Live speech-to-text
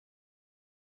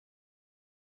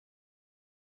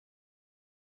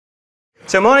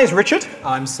So my name is Richard.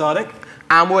 I'm Sadiq.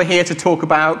 And we're here to talk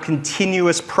about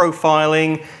continuous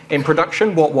profiling in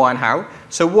production, what, why, and how.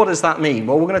 So what does that mean?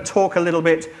 Well, we're going to talk a little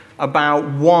bit about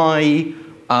why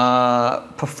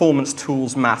performance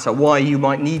tools matter, why you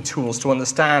might need tools to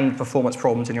understand performance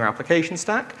problems in your application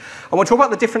stack. And we'll talk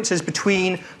about the differences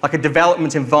between like a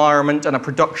development environment and a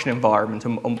production environment,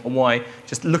 and why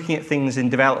just looking at things in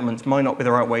development might not be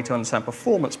the right way to understand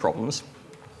performance problems.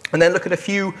 And then look at a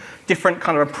few different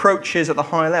kind of approaches at the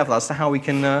high level as to how we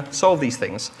can solve these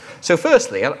things. So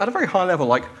firstly, at a very high level,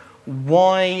 like,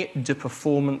 why do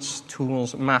performance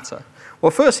tools matter? Well,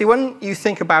 firstly, when you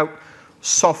think about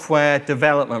software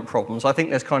development problems, I think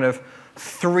there's kind of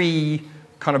three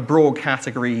kind of broad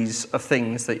categories of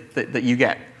things that you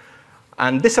get.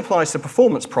 And this applies to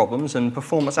performance problems and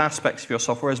performance aspects of your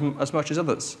software as much as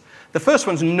others. The first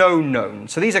one's known.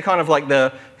 So these are kind of like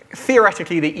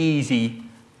theoretically the easy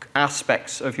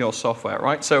aspects of your software,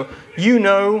 right? So you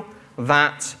know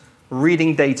that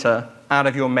reading data out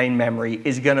of your main memory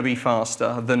is going to be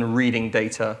faster than reading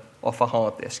data off a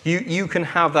hard disk. You can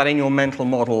have that in your mental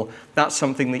model. That's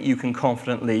something that you can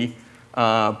confidently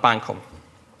bank on.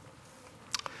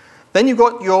 Then you've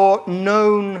got your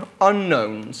known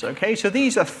unknowns, okay? So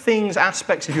these are things,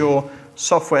 aspects of your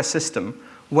software system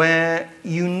where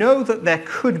you know that there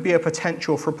could be a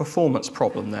potential for a performance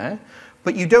problem there,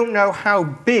 but you don't know how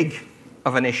big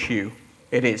of an issue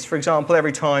it is. For example,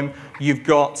 every time you've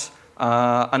got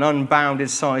an unbounded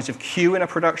size of queue in a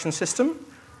production system,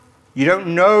 you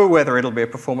don't know whether it'll be a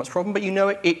performance problem, but you know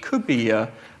it could be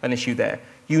an issue there.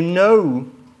 You know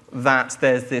that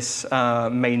there's this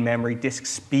main memory disk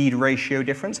speed ratio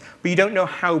difference, but you don't know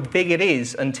how big it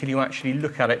is until you actually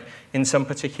look at it in some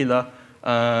particular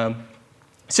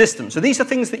system. So these are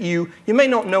things that you may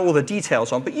not know all the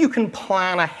details on, but you can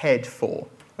plan ahead for.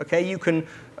 Okay? You can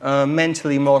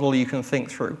mentally model, you can think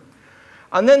through.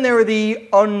 And then there are the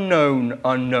unknown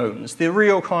unknowns, the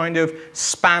real kind of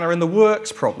spanner in the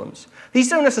works problems. These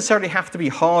don't necessarily have to be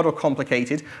hard or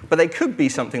complicated, but they could be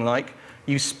something like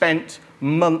you spent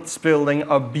months building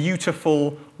a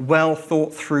beautiful, well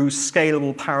thought through,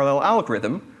 scalable parallel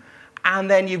algorithm, and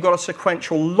then you've got a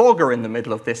sequential logger in the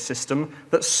middle of this system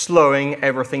that's slowing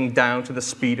everything down to the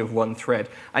speed of one thread.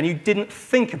 And you didn't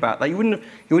think about that. You wouldn't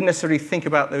necessarily think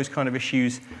about those kind of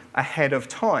issues ahead of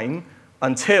time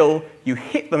until you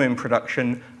hit them in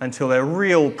production, until they're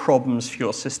real problems for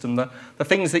your system. The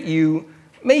things that you,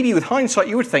 maybe with hindsight,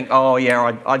 you would think, oh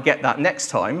yeah, I'd get that next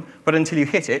time, but until you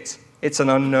hit it, it's an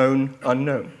unknown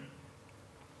unknown.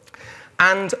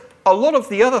 And a lot of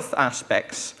the other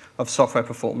aspects of software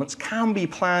performance can be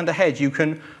planned ahead. You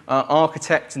can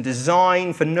architect and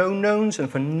design for known knowns and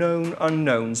for known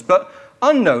unknowns. But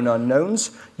unknown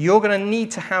unknowns, you're going to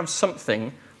need to have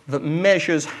something that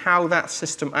measures how that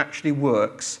system actually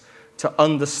works to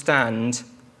understand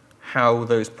how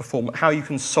you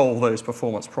can solve those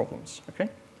performance problems. Okay?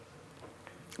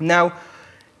 Now,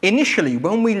 initially,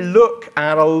 when we look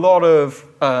at a lot of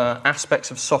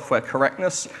aspects of software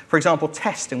correctness, for example,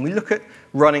 testing, we look at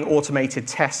running automated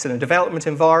tests in a development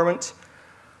environment.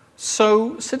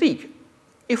 So, Sadiq,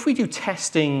 if we do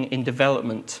testing in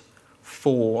development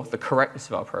for the correctness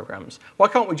of our programs, why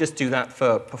can't we just do that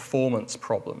for performance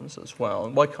problems as well?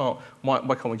 And why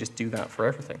can't we just do that for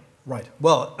everything? Right.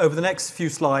 Well, over the next few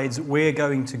slides, we're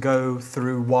going to go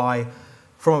through why,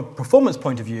 from a performance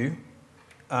point of view,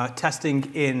 testing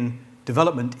in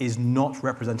development is not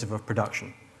representative of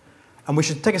production. And we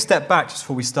should take a step back just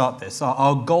before we start this.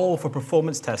 Our goal for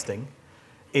performance testing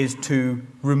is to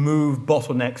remove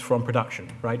bottlenecks from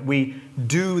production, right? We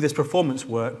do this performance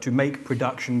work to make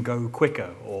production go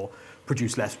quicker or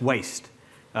produce less waste.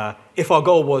 If our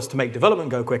goal was to make development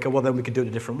go quicker, well, then we could do it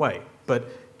a different way. But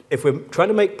if we're trying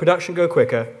to make production go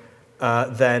quicker,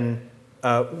 then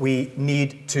we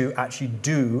need to actually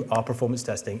do our performance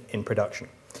testing in production.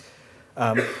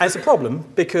 And it's a problem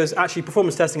because actually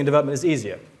performance testing in development is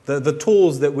easier. The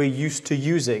tools that we're used to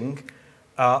using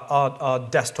are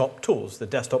desktop tools, the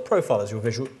desktop profilers, your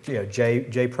visual,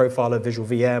 JProfiler, Visual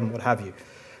VM, what have you.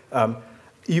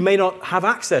 You may not have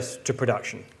access to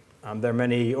production. There are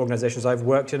many organizations I've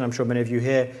worked in, I'm sure many of you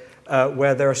here,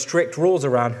 where there are strict rules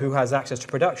around who has access to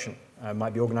production. It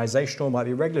might be organizational, it might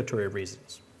be regulatory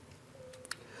reasons.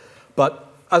 But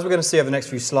as we're going to see over the next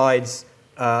few slides,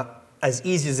 as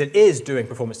easy as it is doing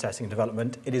performance testing and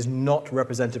development, it is not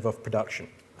representative of production.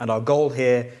 And our goal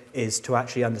here is to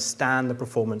actually understand the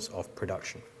performance of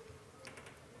production.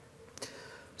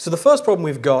 So the first problem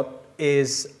we've got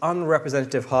is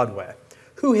unrepresentative hardware.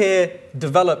 Who here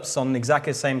develops on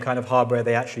exactly the same kind of hardware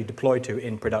they actually deploy to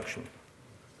in production?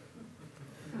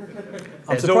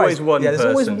 There's always one person. There's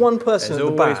always one person at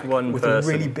the back with a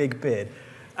really big beard.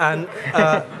 And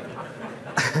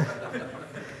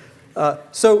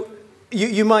so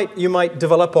you might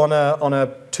develop on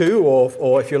a 2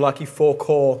 or if you're lucky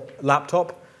 4-core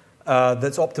laptop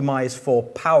that's optimized for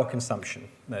power consumption.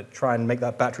 Try and make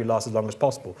that battery last as long as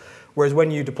possible. Whereas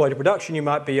when you deploy to production, you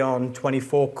might be on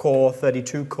 24-core,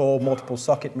 32-core, multiple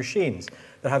socket machines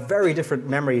that have very different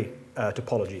memory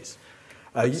topologies.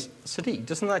 Sadiq,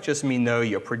 doesn't that just mean, though,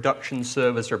 your production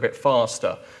servers are a bit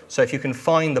faster? So if you can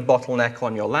find the bottleneck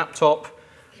on your laptop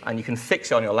and you can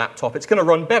fix it on your laptop, it's going to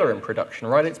run better in production,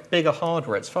 right? It's bigger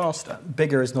hardware, it's faster.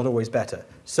 Bigger is not always better.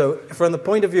 So from the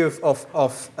point of view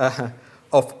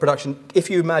of production, if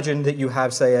you imagine that you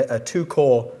have, say, a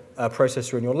 2-core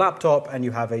processor in your laptop and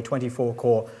you have a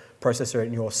 24-core processor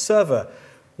in your server,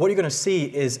 what you're going to see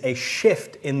is a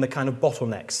shift in the kind of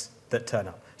bottlenecks that turn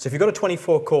up. So if you've got a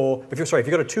 24-core, if you've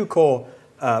got a 2-core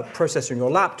processor in your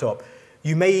laptop,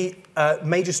 you may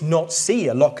just not see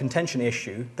a lock contention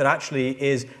issue that actually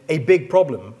is a big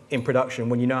problem in production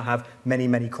when you now have many,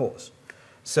 many cores.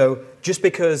 So just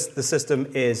because the system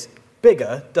is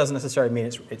bigger doesn't necessarily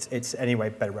mean it's anyway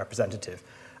better representative.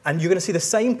 And you're going to see the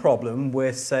same problem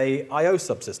with, say, I/O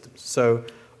subsystems. So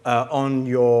on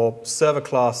your server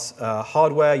class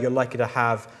hardware, you're likely to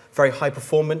have very high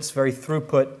performance, very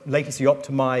throughput, latency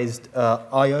optimized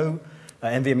I/O,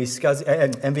 NVMe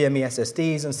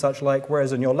SSDs and such like,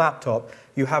 whereas on your laptop,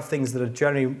 you have things that are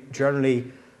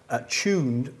generally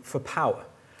tuned for power.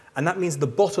 And that means the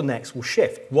bottlenecks will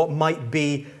shift. What might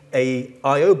be a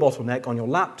I/O bottleneck on your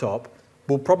laptop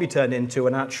will probably turn into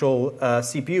an actual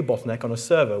CPU bottleneck on a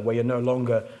server where you're no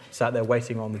longer sat there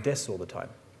waiting on the disks all the time.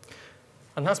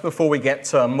 And that's before we get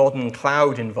to modern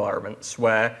cloud environments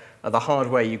where the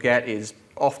hardware you get is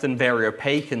often very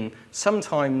opaque and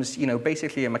sometimes,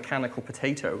 basically a mechanical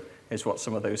potato is what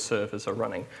some of those servers are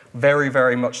running. Very,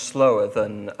 very much slower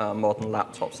than modern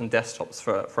laptops and desktops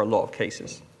for a lot of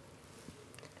cases.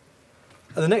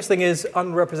 And the next thing is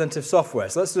unrepresentative software.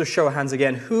 So let's just show of hands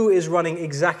again. Who is running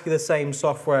exactly the same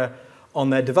software on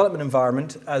their development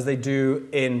environment as they do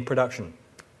in production?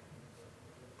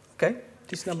 Okay,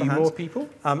 decent number of hands. More people?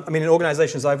 In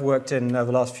organizations I've worked in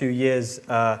over the last few years,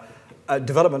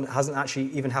 development hasn't actually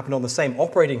even happened on the same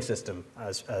operating system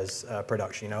as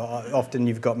production. Often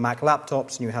you've got Mac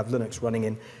laptops and you have Linux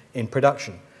running in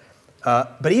production.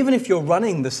 But even if you're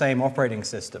running the same operating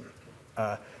system,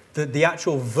 the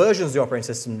actual versions of the operating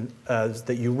system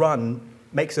that you run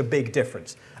makes a big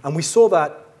difference. And we saw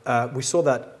that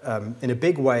in a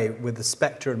big way with the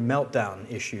Spectre and Meltdown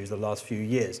issues the last few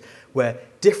years, where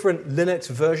different Linux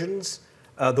versions,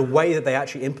 the way that they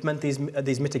actually implement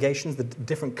these mitigations, the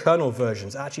different kernel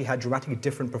versions actually had dramatically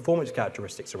different performance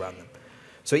characteristics around them.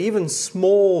 So even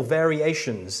small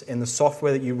variations in the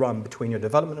software that you run between your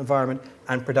development environment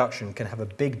and production can have a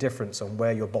big difference on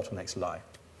where your bottlenecks lie.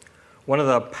 One of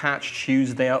the Patch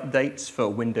Tuesday updates for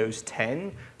Windows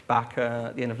 10 back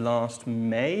at the end of last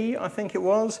May, I think it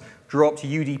was, dropped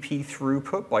UDP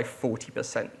throughput by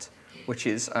 40%, which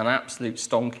is an absolute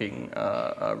stonking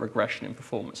regression in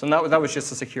performance. And that was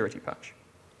just a security patch.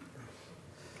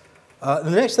 The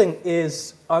next thing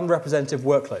is unrepresentative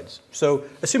workloads. So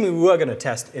assuming we were going to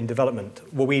test in development,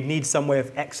 well, we need some way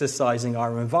of exercising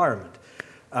our environment.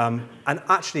 And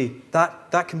actually,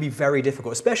 that can be very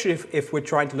difficult, especially if we're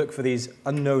trying to look for these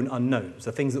unknown unknowns,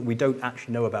 the things that we don't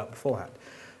actually know about beforehand.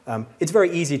 It's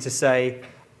very easy to say,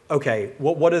 OK,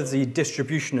 what is the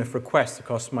distribution of requests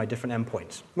across my different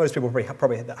endpoints? Most people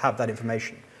probably have that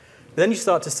information. But then you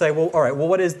start to say, well, all right, well,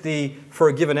 what is for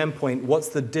a given endpoint, what's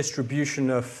the distribution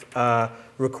of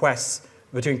requests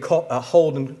between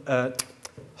hot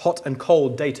and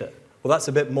cold data? Well, that's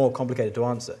a bit more complicated to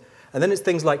answer. And then it's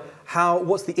things like,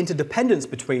 what's the interdependence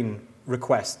between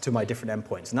requests to my different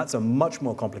endpoints? And that's a much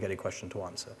more complicated question to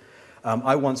answer.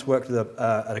 I once worked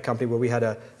at a company where we had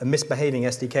a misbehaving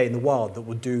SDK in the wild that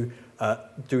would do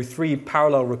 3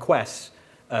 parallel requests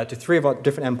to 3 of our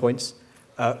different endpoints,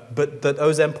 but that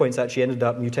those endpoints actually ended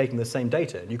up mutating the same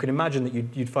data. And you can imagine that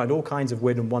you'd find all kinds of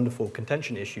weird and wonderful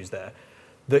contention issues there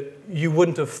that you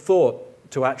wouldn't have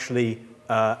thought to actually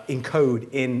encode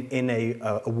in a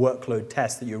workload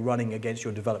test that you're running against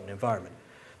your development environment.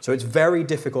 So it's very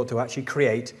difficult to actually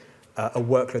create a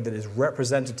workload that is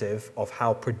representative of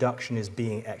how production is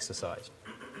being exercised.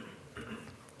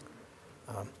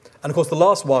 And of course, the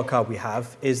last wildcard we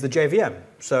have is the JVM.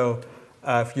 So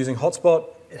if you're using Hotspot,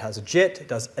 it has a JIT, it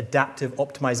does adaptive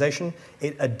optimization.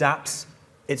 It adapts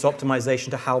its optimization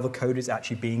to how the code is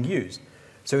actually being used.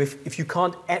 So if you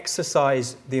can't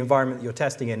exercise the environment that you're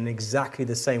testing in exactly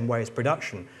the same way as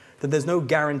production, then there's no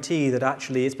guarantee that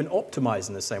actually it's been optimized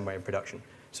in the same way in production.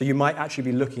 So you might actually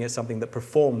be looking at something that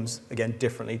performs, again,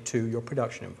 differently to your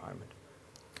production environment.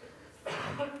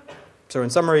 So in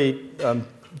summary,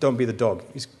 don't be the dog.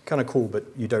 He's kind of cool, but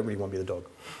you don't really want to be the dog.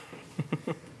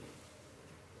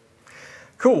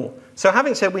 Cool. So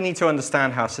having said we need to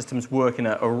understand how systems work in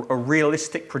a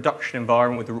realistic production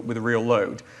environment with a real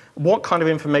load, what kind of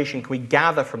information can we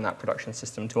gather from that production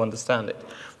system to understand it?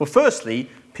 Well, firstly,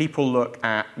 people look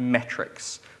at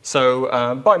metrics.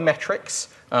 So by metrics,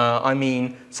 I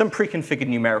mean some pre-configured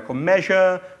numerical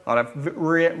measure, I'll have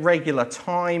regular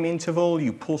time interval,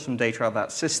 you pull some data out of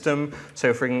that system.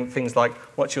 So for things like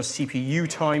what's your CPU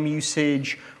time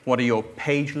usage, what are your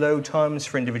page load times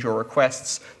for individual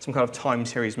requests, some kind of time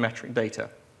series metric data.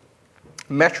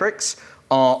 Metrics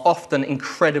are often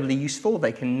incredibly useful.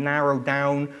 They can narrow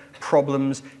down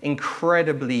problems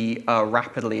incredibly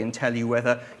rapidly and tell you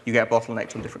whether you get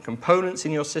bottlenecked on different components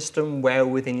in your system, where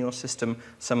within your system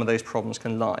some of those problems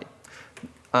can lie.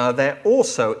 They're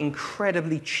also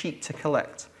incredibly cheap to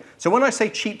collect. So when I say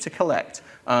cheap to collect,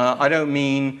 I don't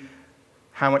mean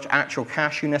how much actual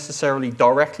cash you necessarily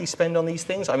directly spend on these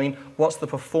things. I mean, what's the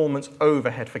performance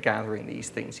overhead for gathering these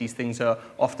things? These things are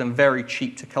often very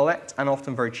cheap to collect and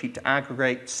often very cheap to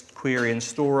aggregate, query, and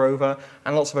store over,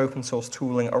 and lots of open source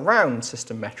tooling around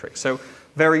system metrics. So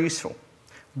very useful.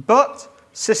 But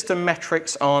system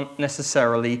metrics aren't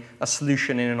necessarily a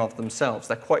solution in and of themselves.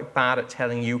 They're quite bad at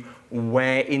telling you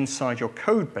where inside your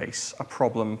code base a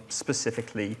problem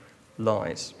specifically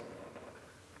lies.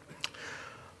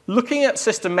 Looking at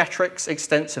system metrics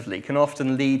extensively can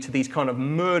often lead to these kind of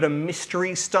murder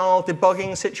mystery style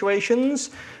debugging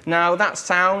situations. Now that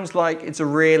sounds like it's a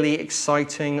really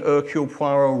exciting Hercule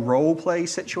Poirot role play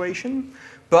situation,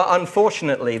 but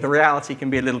unfortunately the reality can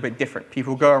be a little bit different.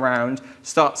 People go around,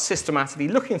 start systematically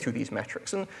looking through these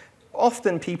metrics, and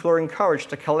often people are encouraged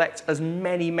to collect as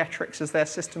many metrics as their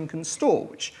system can store,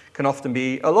 which can often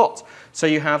be a lot. So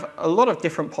you have a lot of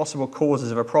different possible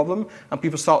causes of a problem, and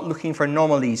people start looking for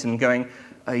anomalies and going,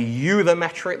 are you the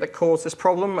metric that caused this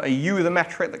problem? Are you the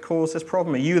metric that caused this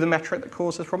problem? Are you the metric that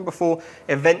caused this problem? Before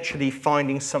eventually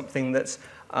finding something that's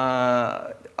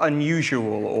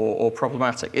unusual or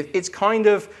problematic. It's kind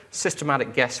of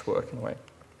systematic guesswork in a way.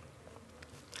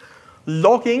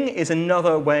 Logging is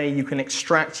another way you can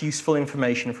extract useful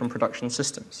information from production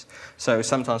systems. So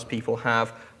sometimes people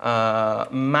have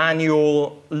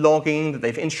manual logging that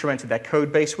they've instrumented their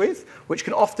code base with, which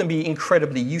can often be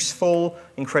incredibly useful,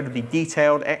 incredibly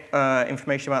detailed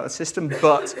information about the system.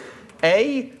 But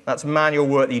A, that's manual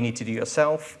work that you need to do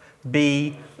yourself.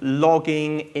 B,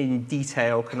 logging in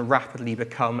detail can rapidly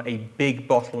become a big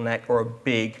bottleneck or a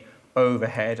big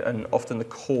overhead and often the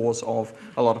cause of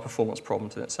a lot of performance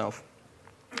problems in itself.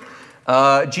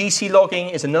 GC logging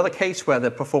is another case where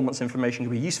the performance information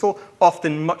can be useful,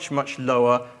 often much, much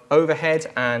lower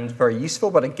overhead and very useful,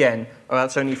 but again,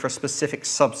 that's only for a specific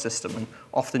subsystem, and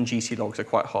often GC logs are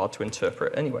quite hard to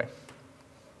interpret anyway.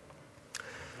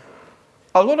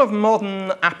 A lot of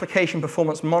modern application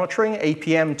performance monitoring,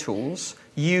 APM tools,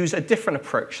 use a different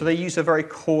approach. So they use a very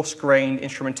coarse-grained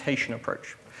instrumentation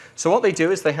approach. So what they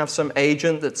do is they have some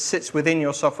agent that sits within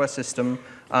your software system.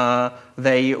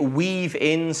 They weave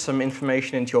in some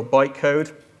information into your bytecode.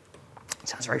 It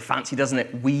sounds very fancy, doesn't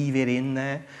it? Weave it in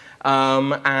there.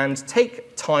 And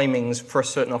take timings for a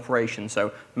certain operation.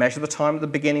 So measure the time at the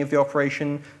beginning of the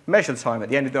operation, measure the time at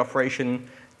the end of the operation,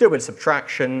 do a bit of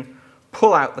subtraction,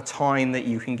 pull out the time that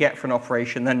you can get for an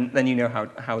operation, then you know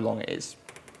how long it is.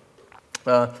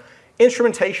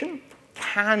 Instrumentation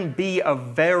can be a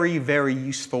very, very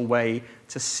useful way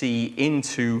to see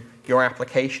into your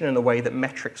application in a way that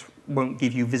metrics won't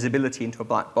give you visibility into a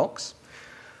black box.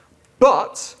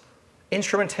 But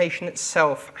instrumentation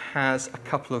itself has a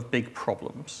couple of big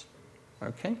problems.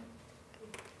 Okay?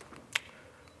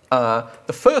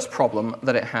 The first problem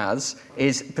that it has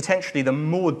is potentially the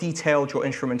more detailed your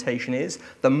instrumentation is,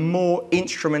 the more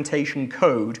instrumentation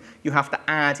code you have to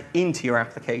add into your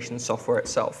application software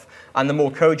itself. And the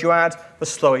more code you add, the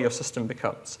slower your system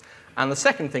becomes. And the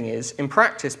second thing is, in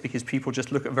practice, because people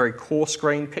just look at very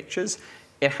coarse-grained pictures,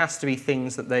 it has to be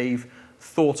things that they've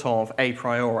thought of a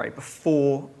priori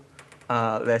before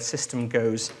their system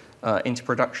goes into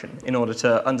production in order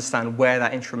to understand where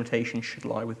that instrumentation should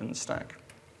lie within the stack.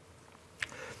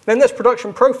 Then there's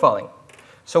production profiling.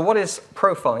 So what is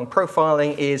profiling?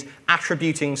 Profiling is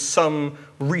attributing some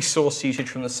resource usage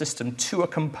from the system to a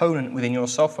component within your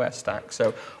software stack.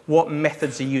 So what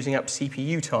methods are using up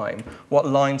CPU time? What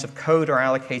lines of code are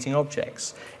allocating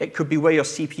objects? It could be where your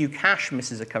CPU cache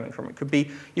misses are coming from. It could be,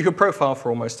 you could profile for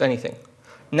almost anything.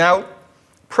 Now,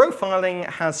 Profiling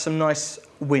has some nice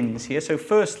wins here. So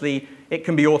firstly, it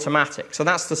can be automatic. So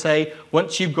that's to say,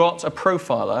 once you've got a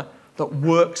profiler that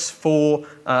works for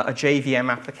a JVM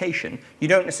application, you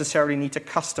don't necessarily need to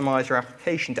customize your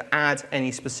application to add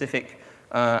any specific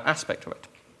aspect of it.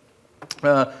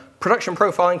 Production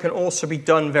profiling can also be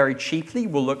done very cheaply.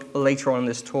 We'll look later on in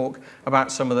this talk about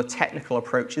some of the technical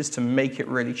approaches to make it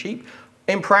really cheap.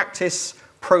 In practice,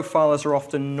 profilers are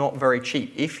often not very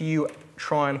cheap. If you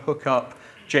try and hook up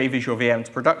JVisual VM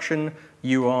to production,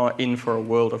 you are in for a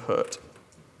world of hurt.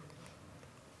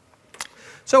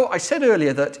 So I said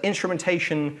earlier that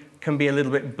instrumentation can be a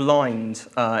little bit blind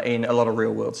in a lot of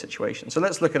real-world situations. So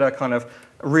let's look at a kind of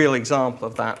real example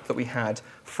of that we had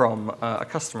from a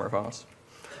customer of ours.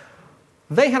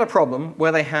 They had a problem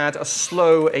where they had a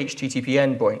slow HTTP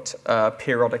endpoint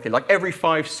periodically. Like every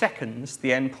 5 seconds,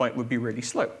 the endpoint would be really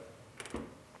slow.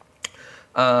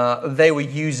 They were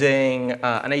using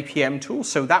an APM tool,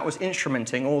 so that was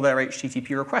instrumenting all their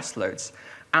HTTP request loads.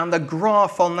 And the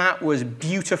graph on that was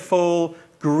beautiful,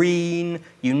 green.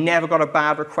 You never got a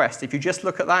bad request. If you just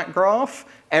look at that graph,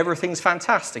 everything's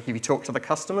fantastic. If you talk to the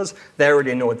customers, they're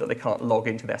really annoyed that they can't log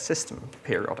into their system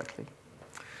periodically.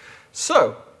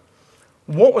 So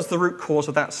what was the root cause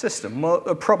of that system? Well,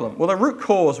 the problem. Well, the root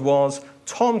cause was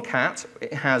Tomcat.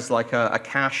 It has like a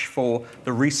cache for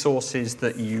the resources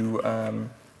that you,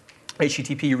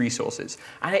 HTTP resources,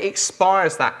 and it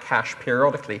expires that cache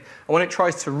periodically. And when it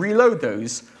tries to reload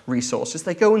those resources,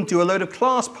 they go and do a load of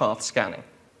class path scanning.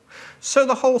 So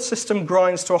the whole system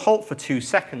grinds to a halt for 2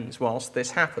 seconds whilst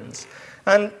this happens.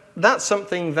 And that's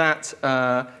something that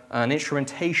an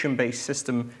instrumentation-based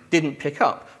system didn't pick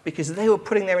up, because they were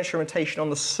putting their instrumentation on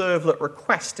the servlet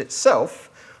request itself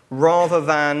rather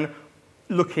than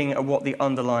looking at what the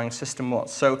underlying system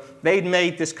was. So they'd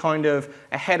made this kind of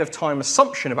ahead-of-time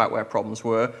assumption about where problems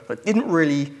were, but didn't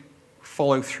really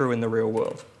follow through in the real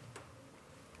world.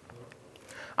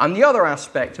 And the other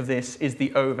aspect of this is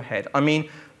the overhead. I mean,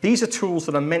 these are tools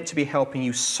that are meant to be helping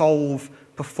you solve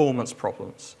performance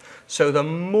problems. So the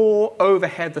more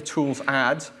overhead the tools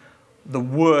add, the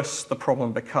worse the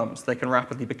problem becomes. They can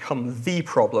rapidly become the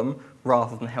problem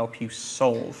rather than help you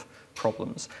solve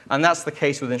problems. And that's the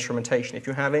case with instrumentation. If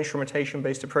you have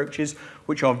instrumentation-based approaches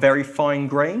which are very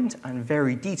fine-grained and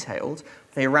very detailed,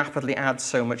 they rapidly add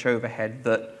so much overhead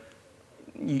that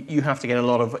you have to get a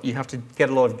lot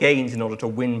of gains in order to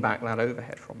win back that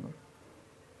overhead from them.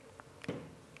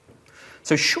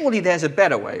 So surely there's a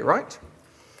better way, right?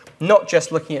 Not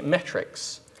just looking at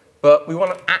metrics, but we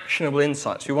want actionable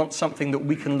insights. We want something that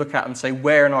we can look at and say,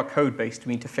 where in our code base do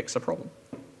we need to fix a problem?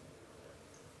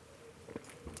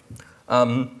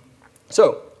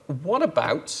 So what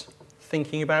about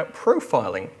thinking about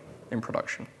profiling in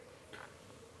production?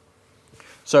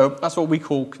 So that's what we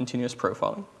call continuous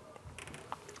profiling.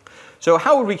 So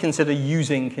how would we consider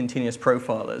using continuous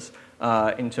profilers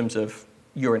in terms of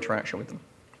your interaction with them?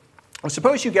 Well,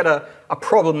 suppose you get a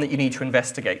problem that you need to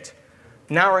investigate.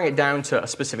 Narrowing it down to a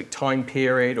specific time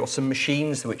period or some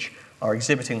machines which are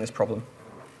exhibiting this problem.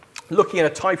 Looking at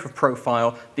a type of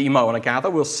profile that you might want to gather,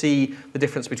 we'll see the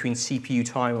difference between CPU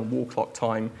time and wall clock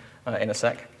time in a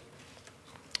sec.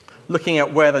 Looking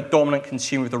at where the dominant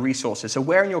consumer of the resource is, so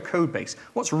where in your code base,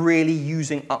 what's really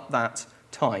using up that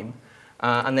time,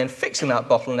 and then fixing that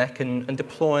bottleneck and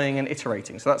deploying and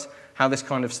iterating. So that's how this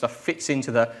kind of stuff fits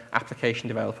into the application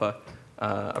developer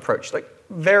approach. Like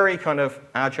very kind of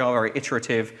agile, very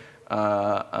iterative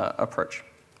approach.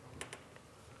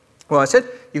 Well, I said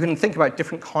you can think about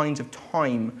different kinds of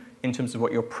time in terms of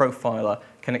what your profiler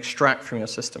can extract from your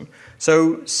system.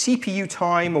 So CPU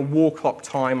time or wall clock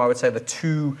time, I would say, are the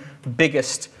two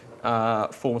biggest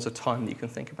forms of time that you can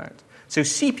think about. So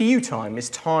CPU time is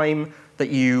time that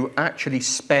you actually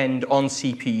spend on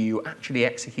CPU actually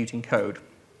executing code.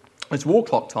 Whereas wall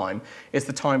clock time is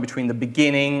the time between the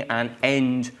beginning and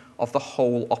end of the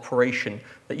whole operation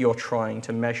that you're trying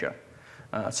to measure.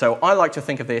 So I like to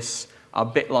think of this a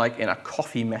bit like in a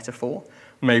coffee metaphor.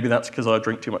 Maybe that's because I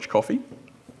drink too much coffee.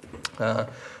 But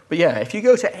yeah, if you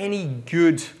go to any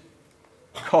good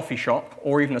coffee shop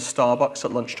or even a Starbucks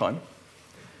at lunchtime,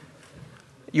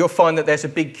 you'll find that there's a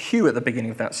big queue at the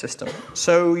beginning of that system.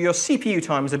 So your CPU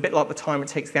time is a bit like the time it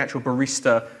takes the actual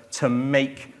barista to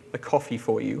make the coffee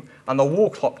for you. And the wall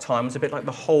clock time is a bit like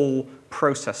the whole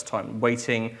process time,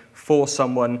 waiting for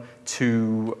someone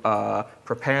to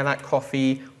prepare that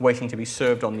coffee, waiting to be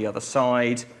served on the other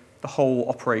side, the whole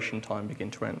operation time begin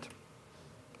to end.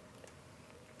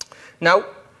 Now,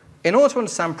 in order to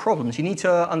understand problems, you need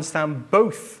to understand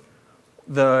both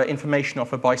the information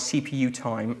offered by CPU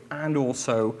time and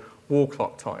also wall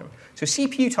clock time. So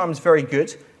CPU time is very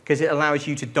good because it allows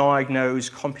you to diagnose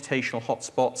computational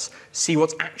hotspots, see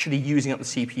what's actually using up the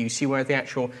CPU, see where the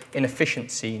actual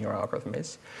inefficiency in your algorithm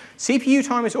is. CPU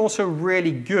time is also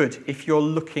really good if you're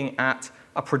looking at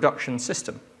a production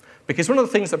system, because one of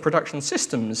the things that production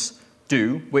systems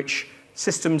do, which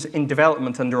systems in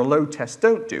development under a load test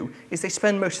don't do, is they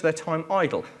spend most of their time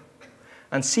idle.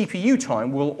 And CPU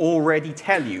time will already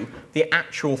tell you the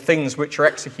actual things which are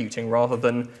executing rather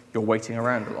than you're waiting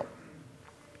around a lot.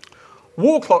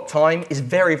 Wall clock time is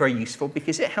very, very useful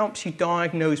because it helps you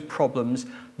diagnose problems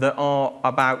that are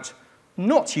about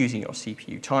not using your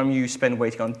CPU, time you spend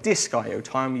waiting on disk I/O,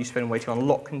 time you spend waiting on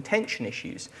lock contention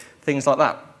issues, things like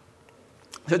that.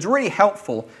 So it's really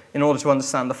helpful in order to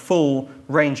understand the full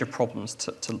range of problems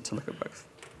to look at both.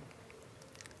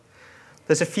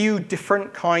 There's a few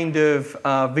different kind of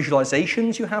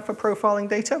visualizations you have for profiling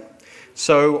data.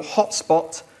 So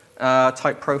hotspot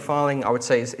type profiling, I would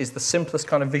say, is the simplest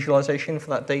kind of visualization for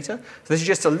that data. So this is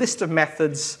just a list of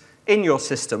methods in your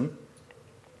system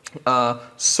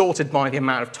sorted by the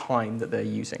amount of time that they're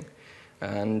using.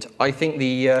 And I think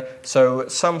so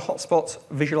some hotspot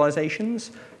visualizations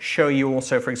show you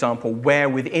also, for example, where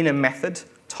within a method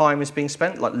time is being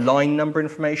spent, like line number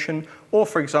information, or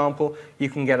for example, you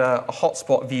can get a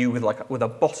hotspot view with a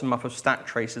bottom up of stack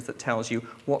traces that tells you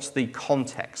what's the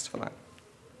context for that.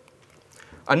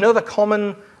 Another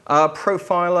common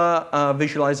profiler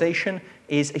visualization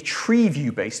is a tree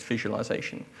view based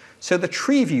visualization. So the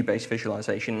tree view based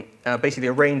visualization basically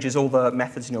arranges all the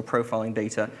methods in your profiling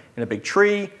data in a big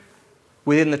tree.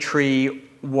 Within the tree,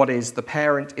 what is the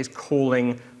parent is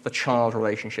calling the child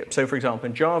relationship. So for example,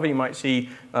 in Java, you might see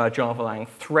Java lang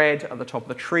thread at the top of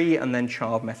the tree, and then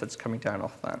child methods coming down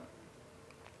off that.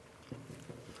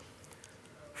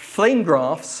 Flame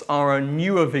graphs are a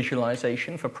newer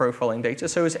visualization for profiling data.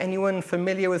 So is anyone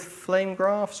familiar with flame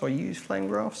graphs or use flame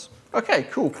graphs? OK,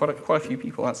 cool, quite a few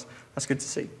people. That's good to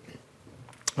see.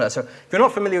 So if you're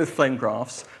not familiar with flame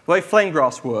graphs, the way flame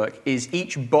graphs work is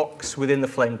each box within the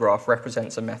flame graph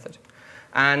represents a method.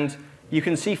 And you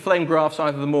can see flame graphs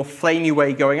either the more flamey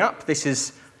way going up. This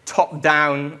is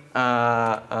top-down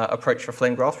approach for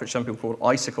flame graphs, which some people call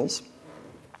icicles.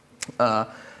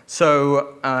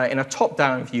 So in a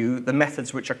top-down view, the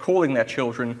methods which are calling their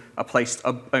children are placed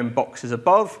in boxes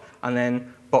above, and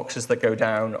then boxes that go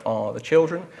down are the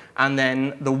children. And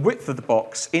then the width of the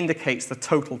box indicates the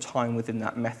total time within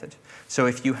that method. So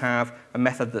if you have a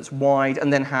method that's wide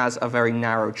and then has a very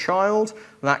narrow child,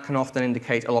 that can often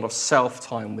indicate a lot of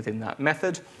self-time within that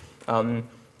method.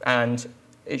 And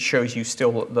it shows you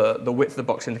still the width of the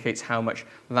box indicates how much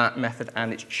that method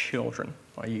and its children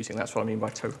are using. That's what I mean by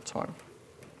total time.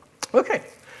 OK,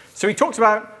 so we talked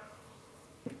about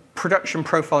production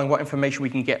profiling, what information we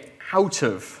can get out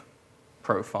of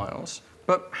profiles,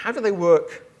 but how do they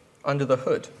work under the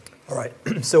hood? All right,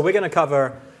 so we're going to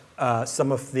cover we're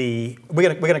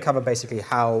going to cover basically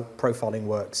how profiling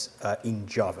works in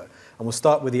Java. And we'll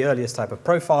start with the earliest type of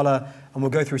profiler, and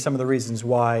we'll go through some of the reasons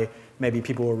why maybe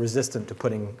people were resistant to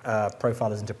putting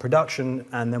profilers into production,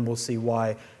 and then we'll see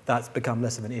why that's become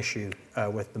less of an issue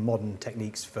with the modern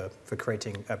techniques for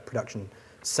creating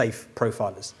production-safe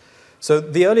profilers. So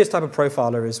the earliest type of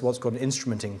profiler is what's called an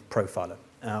instrumenting profiler.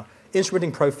 Now,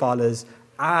 instrumenting profilers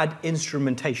add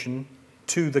instrumentation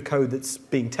to the code that's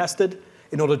being tested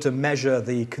in order to measure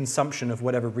the consumption of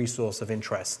whatever resource of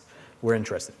interest we're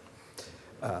interested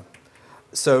in.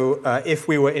 So if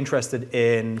we were interested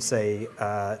in, say,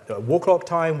 wall clock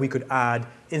time, we could add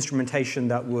instrumentation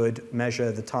that would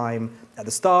measure the time at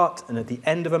the start and at the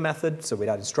end of a method. So we'd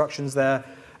add instructions there.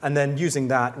 And then using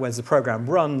that, when the program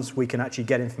runs, we can actually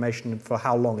get information for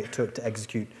how long it took to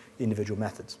execute the individual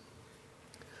methods.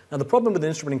 Now, the problem with the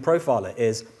instrumenting profiler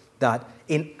is that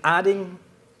in adding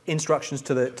instructions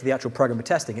to the actual program we're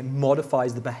testing, it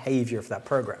modifies the behavior of that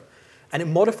program. And it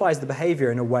modifies the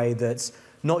behavior in a way that's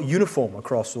not uniform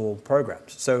across all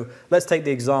programs. So let's take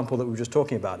the example that we were just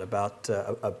talking about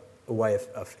a way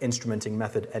of instrumenting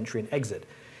method entry and exit.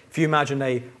 If you imagine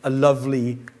a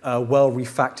lovely,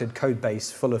 well-refactored code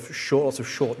base full of lots of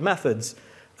short methods,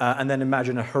 and then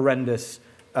imagine a horrendous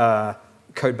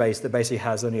code base that basically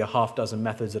has only a half dozen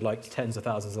methods that are like tens of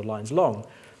thousands of lines long,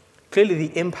 clearly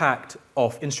the impact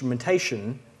of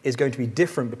instrumentation is going to be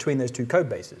different between those two code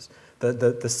bases.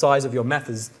 The size of your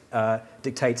methods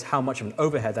dictates how much of an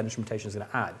overhead that instrumentation is going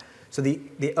to add. So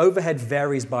the overhead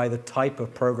varies by the type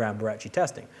of program we're actually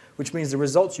testing, which means the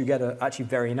results you get are actually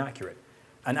very inaccurate.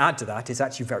 And add to that, it's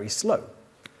actually very slow.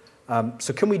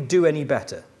 So can we do any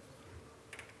better?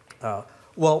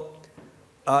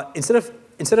 Instead of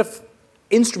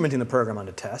instrumenting the program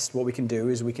under test, what we can do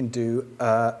is we can do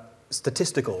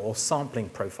statistical or sampling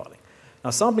profiling. Now,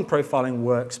 sampling profiling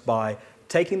works by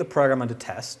taking the program under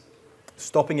test,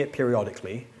 stopping it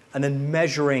periodically, and then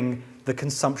measuring the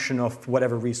consumption of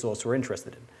whatever resource we're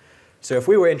interested in. So if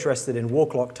we were interested in wall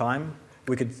clock time,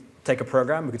 we could take a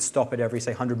program, we could stop it every,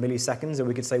 say, 100 milliseconds, and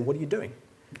we could say, what are you doing?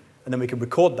 And then we could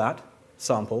record that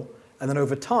sample, and then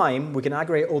over time, we can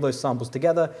aggregate all those samples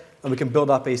together, and we can build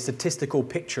up a statistical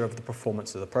picture of the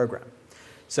performance of the program.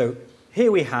 So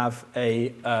here we have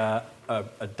a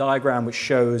diagram which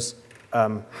shows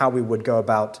how we would go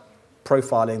about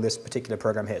profiling this particular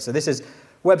program here. So this is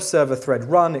web server thread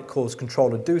run. It calls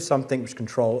controller do something,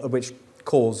 which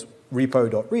calls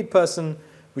repo.readPerson,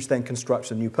 which then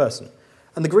constructs a new person.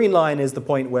 And the green line is the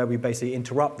point where we basically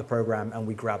interrupt the program and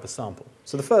we grab a sample.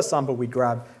 So the first sample we'd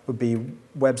grab would be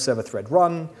web server thread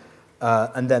run,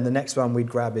 and then the next one we'd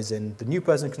grab is in the new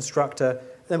person constructor.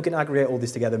 And then we can aggregate all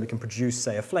this together and we can produce,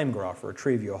 say, a flame graph or a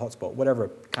tree view or hotspot, whatever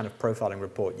kind of profiling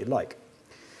report you'd like.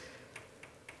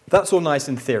 That's all nice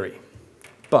in theory,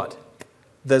 but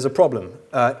there's a problem.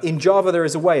 In Java, there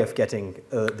is a way of getting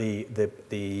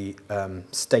the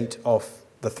state of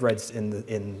the threads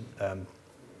in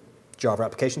Java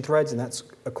application threads, and that's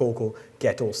a call called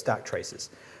get all stack traces.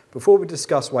 Before we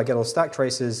discuss why get all stack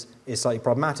traces is slightly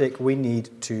problematic, we need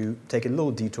to take a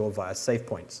little detour via save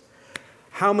points.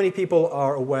 How many people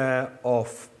are aware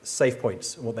of save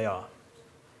points and what they are?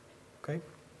 Okay,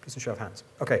 just a show of hands.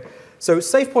 Okay, so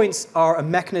save points are a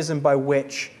mechanism by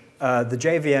which the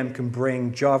JVM can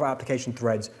bring Java application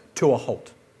threads to a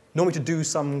halt, normally to do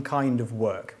some kind of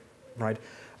work, right?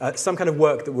 Some kind of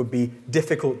work that would be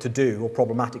difficult to do or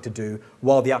problematic to do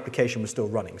while the application was still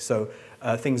running. So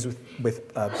things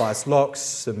with bias locks,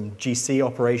 some GC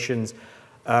operations,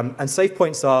 and save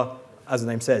points are, as the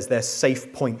name says, they're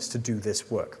safe points to do this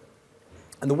work.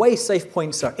 And the way safe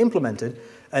points are implemented,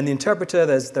 in the interpreter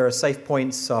there are safe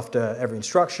points after every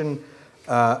instruction.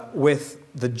 With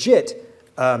the JIT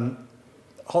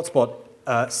hotspot, what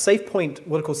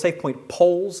are called safe point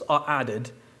polls are added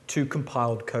to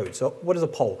compiled code. So what is a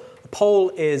poll? A poll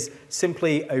is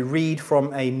simply a read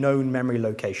from a known memory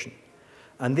location.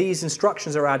 And these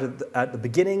instructions are added at the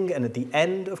beginning and at the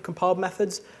end of compiled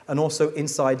methods, and also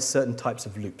inside certain types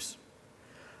of loops.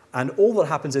 And all that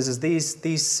happens is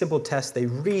these simple tests, they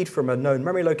read from a known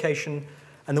memory location,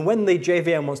 and then when the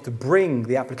JVM wants to bring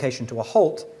the application to a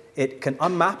halt, it can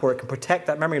unmap or it can protect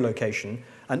that memory location,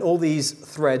 and all these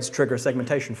threads trigger a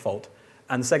segmentation fault.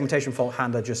 And the segmentation fault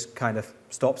handler just kind of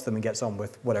stops them and gets on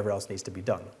with whatever else needs to be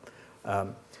done.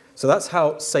 So that's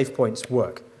how safe points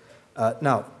work.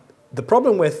 Now, the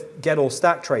problem with get all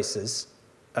stack traces,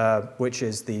 which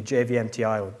is the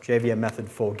JVM-TI or JVM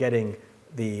method for getting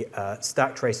the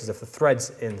stack traces of the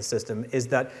threads in the system, is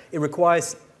that it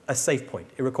requires a safe point.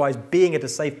 It requires being at a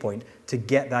safe point to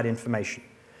get that information.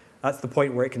 That's the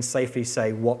point where it can safely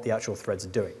say what the actual threads are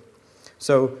doing.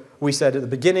 So we said at the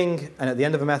beginning and at the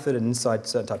end of a method and inside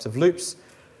certain types of loops.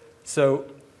 So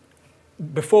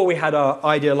before we had our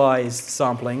idealized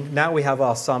sampling, now we have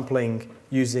our sampling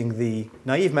using the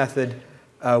naive method,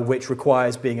 which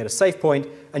requires being at a safe point.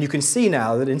 And you can see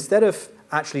now that instead of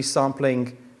actually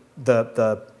sampling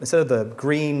instead of the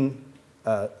green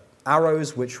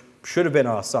arrows, which should have been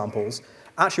our samples,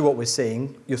 actually what we're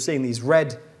seeing, you're seeing these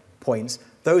red points.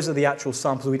 Those are the actual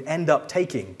samples we'd end up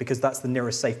taking because that's the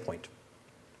nearest safe point.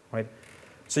 Right?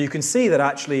 So you can see that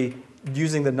actually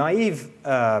using the naive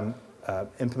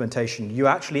implementation, you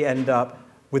actually end up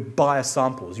with bias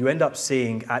samples. You end up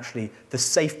seeing actually the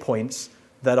safe points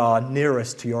that are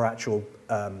nearest to your actual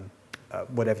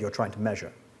whatever you're trying to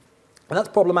measure. And that's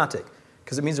problematic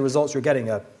because it means the results you're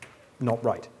getting are not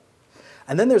right.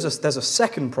 And then there's a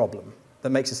second problem that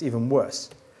makes this even worse.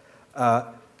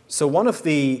 So one of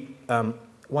the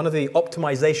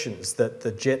optimizations that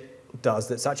the JIT does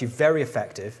that's actually very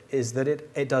effective is that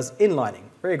it does inlining,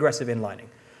 very aggressive inlining.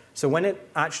 So when it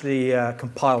actually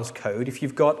compiles code, if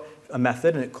you've got a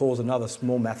method and it calls another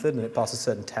small method and it passes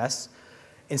certain tests,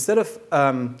 instead of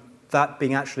that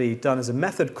being actually done as a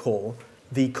method call,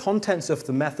 the contents of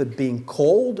the method being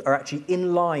called are actually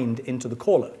inlined into the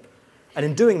caller. And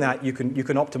in doing that, you can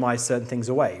optimize certain things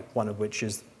away, one of which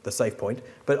is the safe point,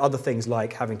 but other things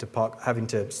like having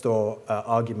to store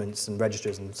arguments and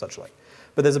registers and such like.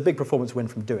 But there's a big performance win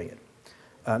from doing it,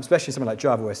 especially something like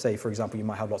Java, where, say, for example, you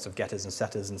might have lots of getters and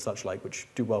setters and such like, which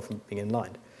do well from being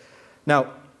inlined.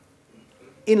 Now,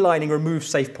 inlining removes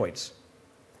safe points,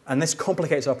 and this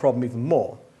complicates our problem even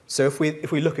more. So if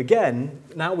we look again,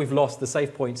 now we've lost the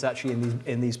safe points actually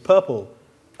in these purple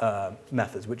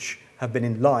methods, which have been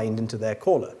inlined into their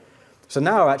caller. So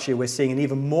now actually we're seeing an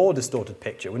even more distorted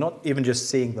picture. We're not even just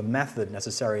seeing the method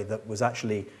necessarily that was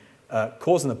actually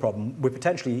causing the problem, we're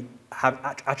potentially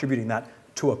attributing that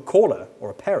to a caller or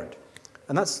a parent.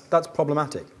 And that's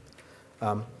problematic.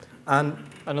 And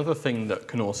another thing that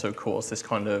can also cause this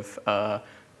kind of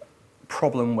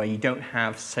problem where you don't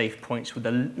have safe points with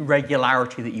the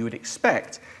regularity that you would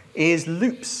expect is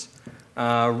loops.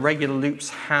 Regular loops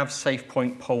have safe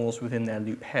point poles within their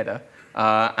loop header.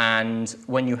 And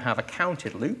when you have a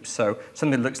counted loop, so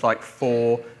something that looks like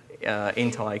for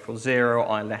int I equals 0,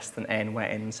 I less than n, where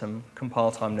n is some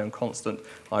compile time known constant,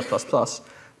 I++,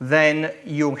 then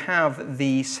you'll have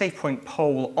the safe point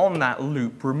pole on that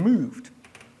loop removed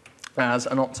as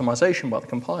an optimization by the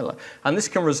compiler. And this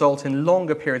can result in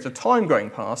longer periods of time going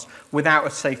past without a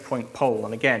safe point pole,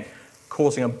 and again,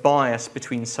 causing a bias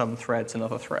between some threads and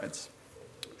other threads.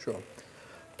 Sure.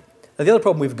 Now, the other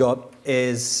problem we've got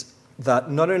is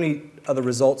that not only are the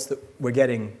results that we're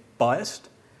getting biased,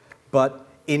 but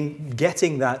in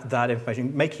getting that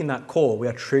information, making that call, we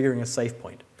are triggering a safe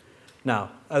point.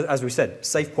 Now, as we said,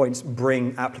 safe points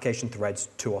bring application threads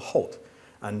to a halt.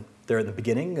 And they're at the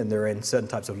beginning, and they're in certain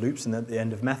types of loops, and at the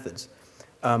end of methods.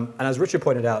 And as Richard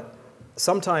pointed out,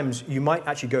 sometimes you might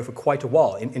actually go for quite a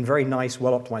while. In very nice,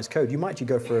 well-optimized code, you might actually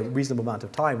go for a reasonable amount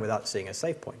of time without seeing a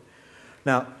safe point.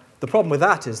 Now, the problem with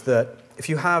that is that if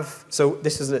you have, so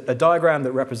this is a diagram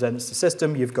that represents the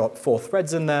system. You've got 4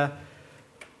 threads in there.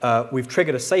 We've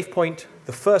triggered a safe point.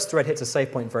 The first thread hits a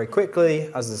safe point very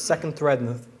quickly, as the second thread, and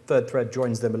the third thread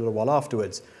joins them a little while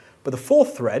afterwards. But the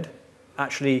fourth thread,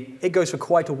 actually, it goes for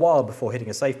quite a while before hitting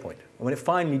a safe point. And when it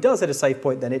finally does hit a safe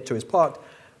point, then it too is parked,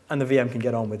 and the VM can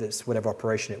get on with its whatever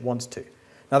operation it wants to.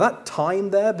 Now that time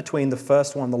there between the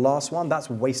first one and the last one, that's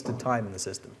wasted time in the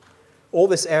system. All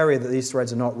this area that these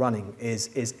threads are not running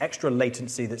is extra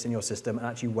latency that's in your system and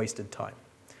actually wasted time.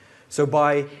 So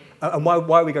why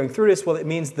are we going through this? Well, it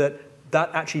means that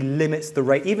actually limits the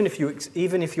rate, even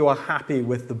if you are happy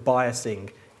with the biasing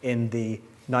in the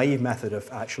naive method of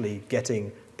actually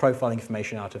getting profiling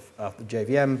information out of the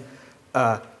JVM,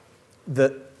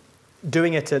 that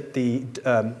doing it at the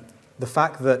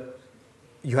fact that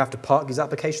you have to park these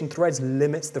application threads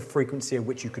limits the frequency at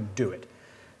which you can do it.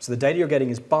 So the data you're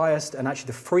getting is biased, and actually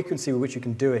the frequency with which you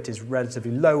can do it is relatively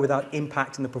low without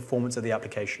impacting the performance of the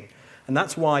application. And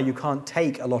that's why you can't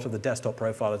take a lot of the desktop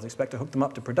profilers and expect to hook them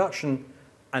up to production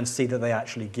and see that they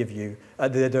actually give you,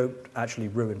 they don't actually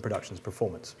ruin production's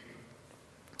performance.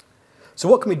 So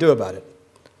what can we do about it?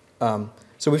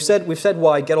 So we've said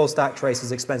why get all stack trace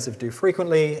is expensive to do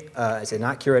frequently. It's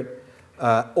inaccurate.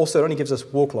 Also, it only gives us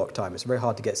wall clock time. It's very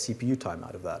hard to get CPU time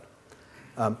out of that.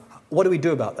 What do we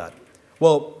do about that?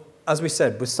 Well, as we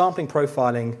said, with sampling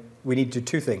profiling, we need to do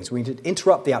 2 things. We need to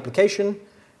interrupt the application,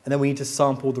 and then we need to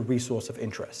sample the resource of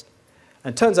interest.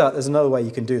 And it turns out there's another way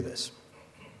you can do this.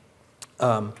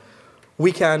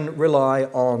 We can rely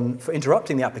on, for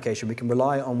interrupting the application, we can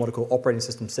rely on what are called operating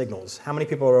system signals. How many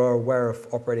people are aware of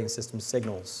operating system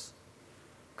signals?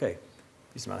 Okay,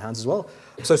 decent amount of hands as well.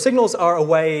 So signals are a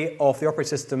way of the operating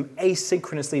system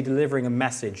asynchronously delivering a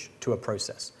message to a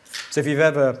process. So if you've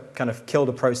ever kind of killed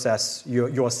a process,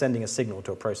 you're sending a signal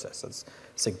to a process. That's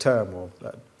sigterm or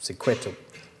sigquit or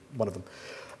one of them.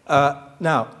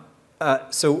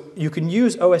 So you can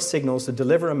use OS signals to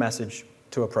deliver a message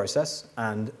to a process,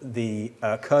 and the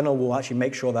kernel will actually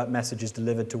make sure that message is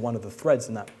delivered to one of the threads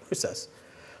in that process.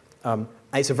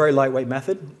 It's a very lightweight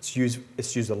method. It's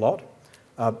used a lot.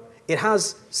 It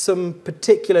has some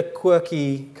particular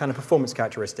quirky kind of performance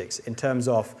characteristics in terms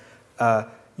of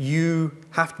you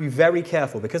have to be very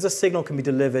careful, because a signal can be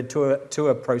delivered to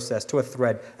a process, to a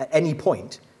thread at any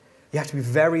point. You have to be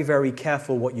very, very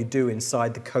careful what you do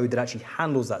inside the code that actually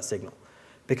handles that signal.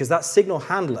 Because that signal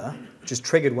handler, which is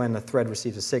triggered when a thread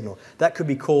receives a signal, that could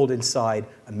be called inside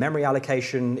a memory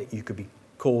allocation. You could be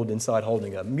called inside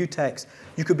holding a mutex.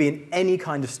 You could be in any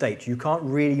kind of state. You can't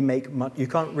really you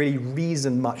can't really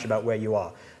reason much about where you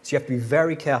are. So you have to be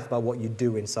very careful about what you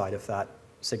do inside of that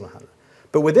signal handler.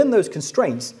 But within those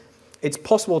constraints, it's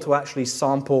possible to actually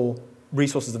sample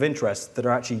resources of interest that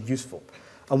are actually useful.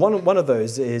 And one of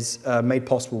those is made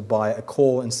possible by a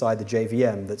call inside the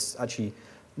JVM that's actually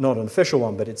not an official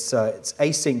one, but it's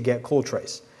async get call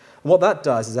trace. And what that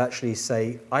does is actually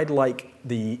say, I'd like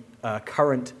the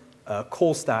current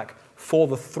call stack for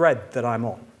the thread that I'm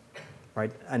on,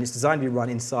 right? And it's designed to be run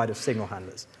inside of signal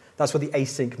handlers. That's what the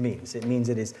async means. It means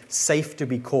it is safe to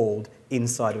be called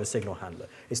inside of a signal handler.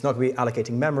 It's not going to be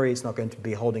allocating memory. It's not going to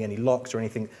be holding any locks or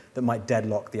anything that might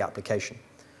deadlock the application.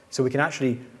 So we can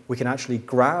actually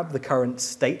grab the current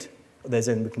state. We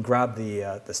can grab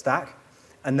the stack,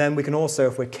 And then we can also,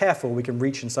 if we're careful, we can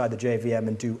reach inside the JVM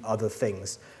and do other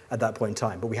things at that point in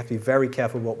time. But we have to be very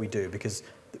careful what we do because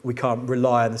we can't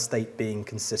rely on the state being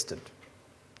consistent.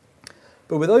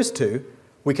 But with those two,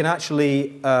 we can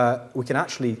actually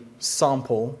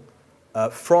sample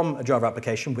from a Java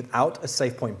application without a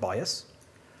save point bias.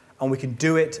 And we can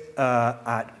do it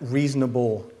at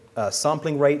reasonable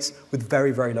sampling rates with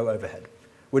very, very low overhead.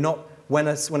 We're not, when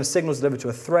a signal is delivered to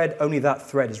a thread, only that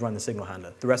thread is running the signal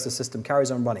handler. The rest of the system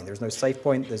carries on running. There's no save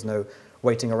point. There's no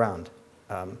waiting around.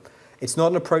 It's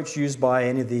not an approach used by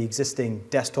any of the existing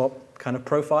desktop kind of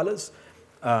profilers.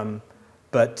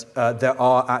 But there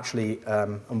are actually,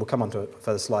 and we'll come on to a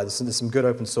further slide, there's some good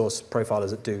open source profilers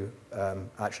that do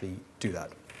actually do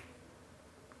that.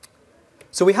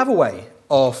 So we have a way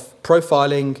of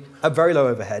profiling at very low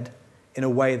overhead in a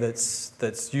way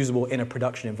that's usable in a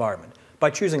production environment. By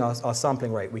choosing our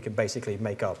sampling rate, we can basically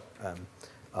make up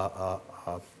our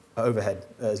overhead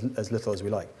as little as we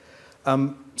like.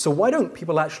 So why don't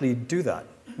people actually do that?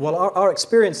 Well, our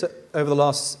experience over the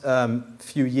last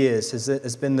few years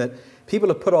has been that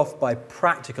people are put off by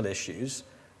practical issues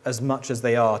as much as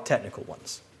they are technical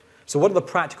ones. So what are the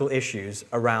practical issues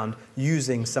around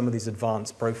using some of these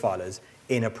advanced profilers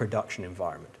in a production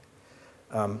environment?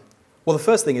 Well, the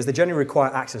first thing is they generally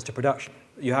require access to production.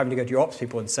 You're having to go to your ops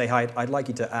people and say, hi, I'd like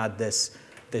you to add this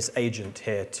agent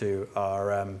here to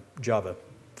our Java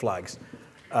flags.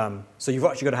 So you've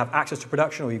actually got to have access to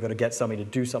production, or you've got to get somebody to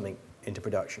do something into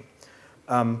production.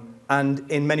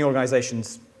 And in many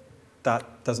organizations,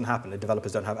 that doesn't happen. The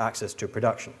developers don't have access to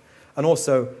production. And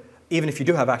also, even if you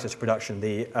do have access to production,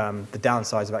 the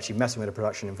downsides of actually messing with a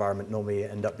production environment normally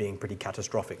end up being pretty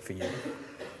catastrophic for you.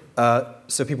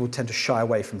 So people tend to shy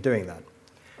away from doing that.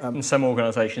 In some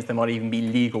organizations, there might even be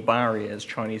legal barriers,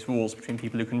 Chinese walls between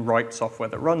people who can write software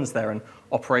that runs there and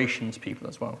operations people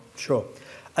as well. Sure.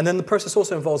 And then the process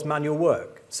also involves manual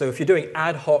work. So if you're doing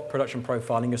ad hoc production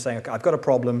profiling, you're saying, okay, I've got a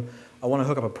problem, I want to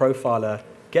hook up a profiler,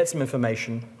 get some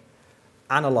information,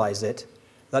 analyze it.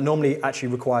 That normally actually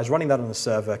requires running that on the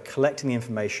server, collecting the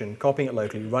information, copying it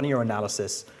locally, running your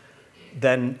analysis,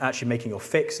 then actually making your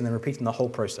fix, and then repeating the whole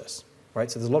process.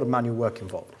 Right? So there's a lot of manual work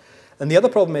involved. And the other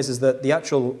problem is that the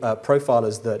actual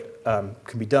profilers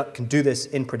that can do this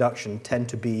in production tend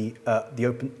to be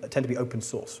open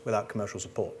source without commercial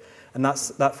support. And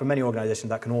that for many organizations,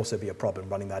 that can also be a problem,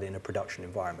 running that in a production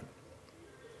environment.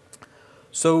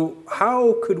 So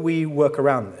how could we work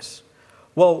around this?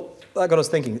 Well, that got us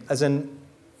thinking, as in,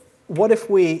 what if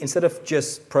we, instead of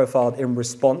just profiled in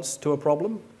response to a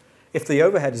problem, if the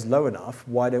overhead is low enough,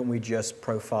 why don't we just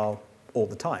profile all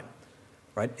the time?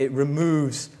 Right? It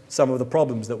removes some of the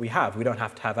problems that we have. We don't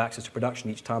have to have access to production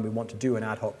each time we want to do an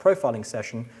ad hoc profiling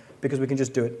session because we can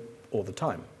just do it all the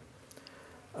time.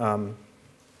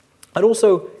 And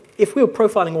also, if we were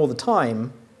profiling all the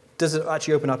time, does it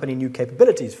actually open up any new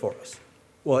capabilities for us?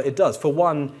 Well, it does. For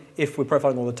one, if we're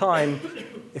profiling all the time,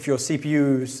 if your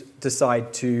CPUs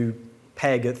decide to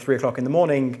peg at 3 o'clock in the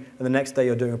morning and the next day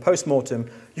you're doing a post-mortem,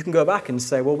 you can go back and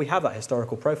say, well, we have that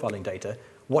historical profiling data.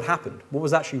 What happened? What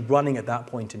was actually running at that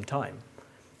point in time?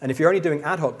 And if you're only doing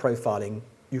ad hoc profiling,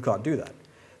 you can't do that.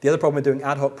 The other problem with doing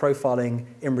ad hoc profiling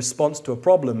in response to a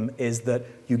problem is that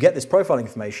you get this profiling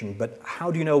information, but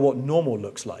how do you know what normal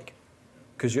looks like?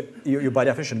 Because you're by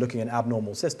definition looking at an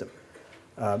abnormal system.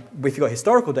 But if you've got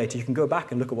historical data, you can go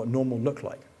back and look at what normal looked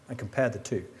like and compare the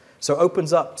two. So it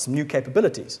opens up some new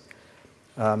capabilities.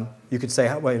 You could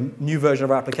say, well, a new version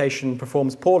of our application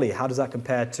performs poorly. How does that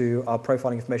compare to our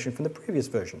profiling information from the previous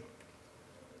version?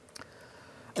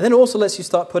 And then it also lets you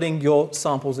start putting your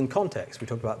samples in context. We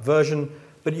talked about version,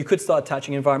 but you could start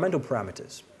attaching environmental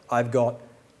parameters. I've got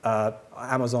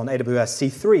Amazon AWS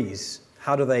C3s.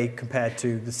 How do they compare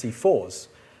to the C4s?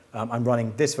 I'm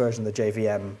running this version of the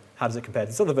JVM. How does it compare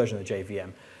to this other version of the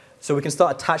JVM? So we can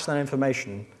start attaching that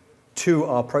information to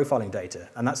our profiling data,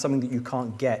 and that's something that you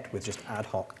can't get with just ad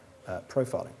hoc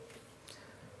profiling.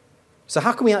 So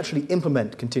how can we actually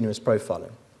implement continuous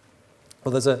profiling?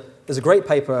 Well, there's a great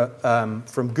paper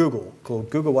from Google called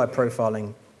Google-wide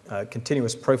profiling,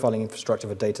 continuous profiling infrastructure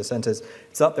for data centers.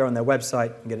 It's up there on their website.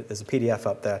 You can get it, there's a PDF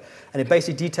up there, and it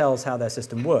basically details how their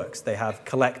system works. They have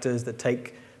collectors that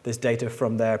take this data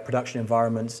from their production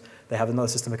environments. They have another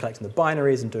system for collecting the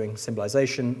binaries and doing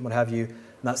symbolization, what have you.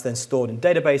 And that's then stored in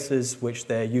databases, which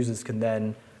their users can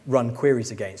then run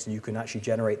queries against. And you can actually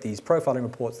generate these profiling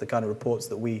reports, the kind of reports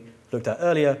that we looked at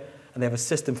earlier. And they have a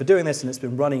system for doing this, and it's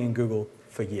been running in Google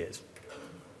for years.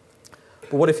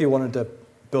 But what if you wanted to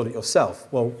build it yourself?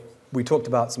 Well, we talked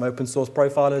about some open source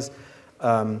profilers.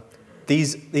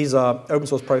 These are open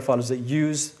source profilers that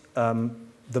use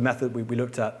the method we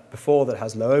looked at before that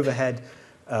has low overhead.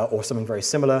 or something very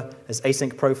similar. There's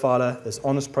async profiler, there's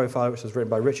honest profiler, which was written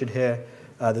by Richard here.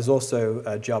 There's also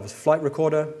Java's flight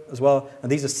recorder as well,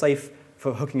 and these are safe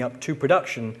for hooking up to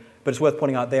production, but it's worth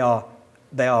pointing out they are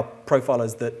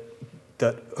profilers that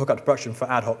hook up to production for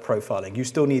ad hoc profiling. You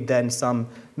still need then some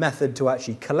method to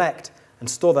actually collect and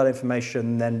store that information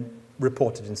and then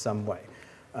report it in some way.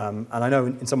 And I know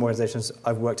in some organizations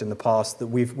I've worked in the past that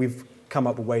we've come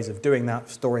up with ways of doing that,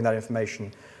 storing that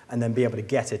information, and then be able to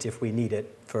get it if we need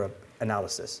it for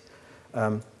analysis.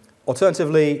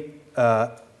 Alternatively,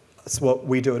 that's what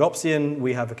we do at Opsian.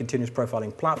 We have a continuous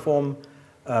profiling platform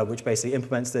which basically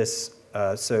implements this.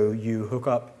 So you hook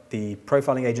up the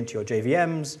profiling agent to your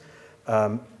JVMs.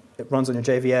 It runs on your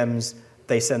JVMs.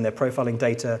 They send their profiling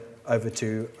data over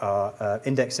to our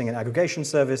indexing and aggregation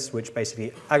service, which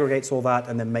basically aggregates all that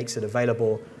and then makes it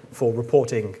available for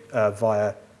reporting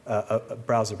via a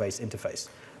browser-based interface,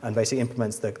 and basically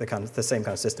implements the same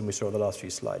kind of system we saw in the last few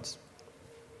slides.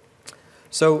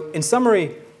 So in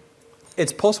summary,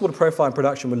 it's possible to profile in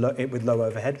production with low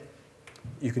overhead.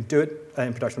 You can do it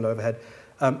in production with low overhead.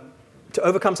 To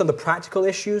overcome some of the practical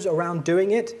issues around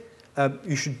doing it,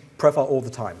 you should profile all the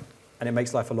time, and it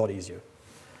makes life a lot easier.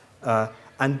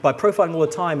 And by profiling all the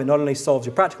time, it not only solves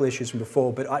your practical issues from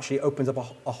before, but actually opens up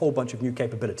a whole bunch of new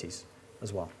capabilities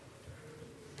as well.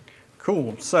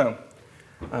 Cool. So,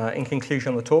 in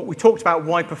conclusion of the talk, we talked about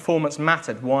why performance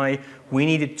mattered, why we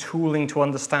needed tooling to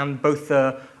understand both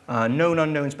the known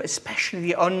unknowns, but especially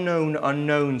the unknown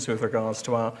unknowns with regards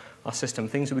to our system,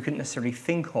 things that we couldn't necessarily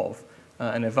think of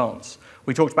in advance.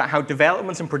 We talked about how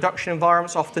development and production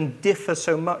environments often differ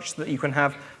so much that you can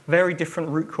have very different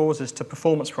root causes to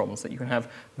performance problems, that you can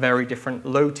have very different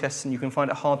load tests, and you can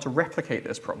find it hard to replicate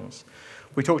those problems.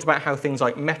 We talked about how things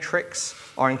like metrics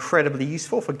are incredibly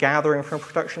useful for gathering from a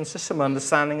production system,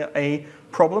 understanding a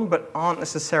problem, but aren't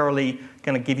necessarily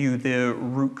going to give you the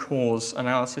root cause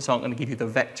analysis, aren't going to give you the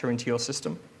vector into your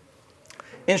system.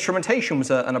 Instrumentation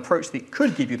was an approach that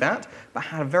could give you that, but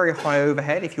had a very high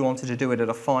overhead if you wanted to do it at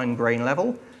a fine grain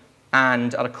level,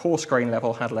 and at a coarse grain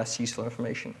level had less useful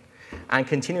information. And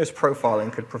continuous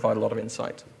profiling could provide a lot of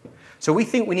insight. So we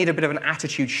think we need a bit of an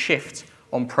attitude shift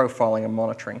on profiling and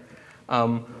monitoring.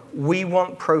 We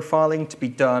want profiling to be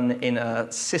done in a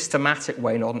systematic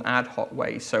way, not an ad hoc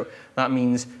way. So that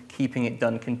means keeping it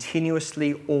done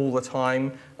continuously all the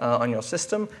time on your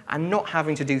system, and not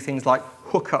having to do things like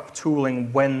hook up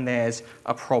tooling when there's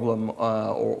a problem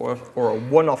or a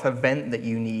one-off event that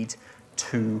you need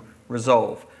to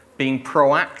resolve. Being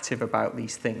proactive about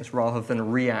these things rather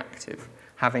than reactive,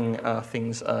 having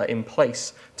things in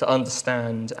place to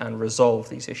understand and resolve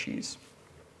these issues.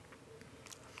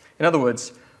 In other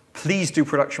words, please do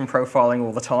production profiling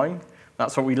all the time.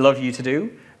 That's what we'd love you to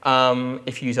do.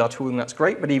 If you use our tooling, that's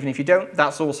great, but even if you don't,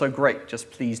 that's also great. Just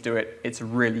please do it. It's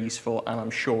really useful, and I'm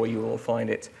sure you will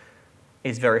find it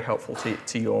is very helpful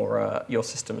to your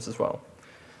systems as well.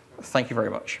 Thank you very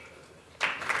much.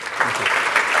 Thank you.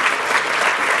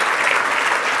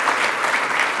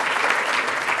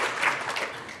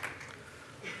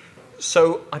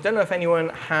 So I don't know if anyone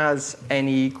has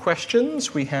any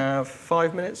questions. We have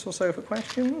 5 minutes or so for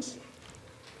questions.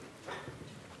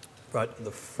 Right at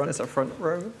the front. There's a front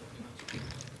row.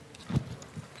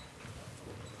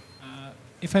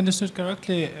 If I understood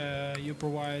correctly, you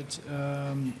provide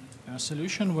a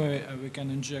solution where we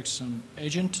can inject some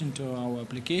agent into our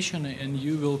application, and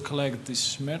you will collect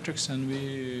these metrics, and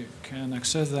we can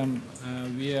access them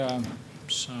via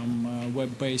some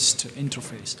web-based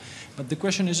interface. But the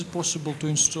question is it possible to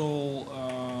install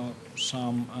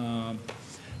some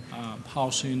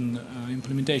housing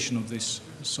implementation of this?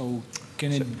 So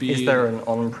can it be... Is there an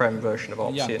on-prem version of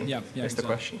Opsian? Yeah, is the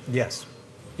question. Yes.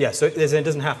 Yeah, so it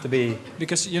doesn't have to be...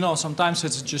 Because, sometimes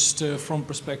it's just from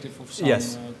perspective of some...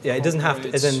 Yes, yeah, it doesn't have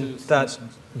to, as in that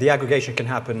the aggregation can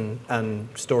happen and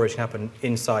storage can happen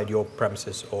inside your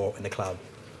premises or in the cloud.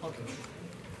 Okay.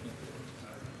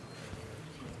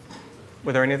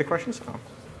 Were there any other questions? Oh.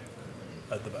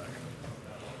 At the back.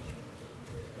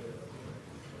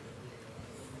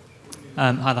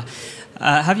 Hi there.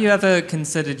 Have you ever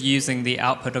considered using the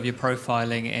output of your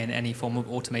profiling in any form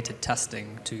of automated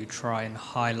testing to try and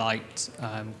highlight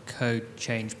code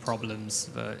change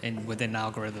problems within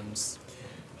algorithms?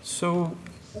 So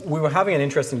we were having an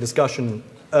interesting discussion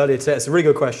earlier today. It's a really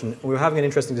good question. We were having an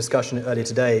interesting discussion earlier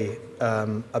today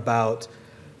about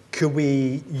could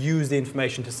we use the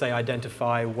information to, say,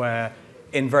 identify where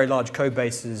in very large code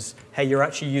bases, hey, you're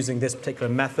actually using this particular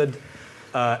method,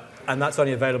 and that's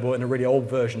only available in a really old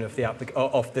version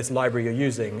of this library you're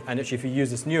using. And actually, if you use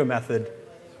this newer method,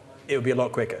 it would be a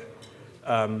lot quicker.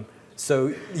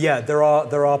 So yeah, there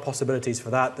are possibilities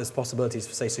for that. There's possibilities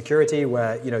for, say, security,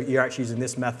 where you're actually using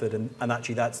this method, and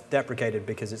actually that's deprecated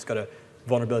because it's got a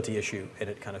vulnerability issue in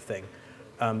it, kind of thing.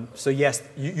 So yes,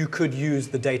 you could use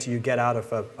the data you get out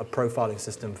of a profiling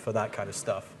system for that kind of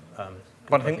stuff.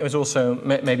 But I think it was also,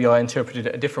 maybe I interpreted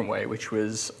it a different way, which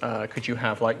was, could you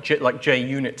have like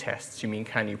JUnit tests? You mean,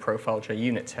 can you profile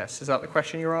JUnit tests? Is that the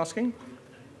question you're asking?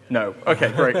 No.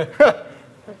 Okay, great.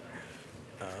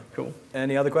 Cool.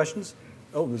 Any other questions?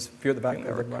 Oh, there's a few at the back. I think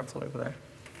there are a couple over there.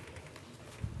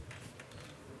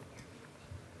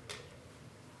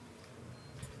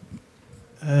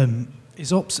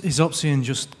 Is Opsian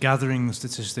just gathering the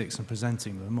statistics and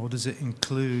presenting them, or does it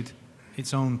include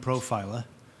its own profiler,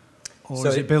 or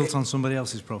is it built on somebody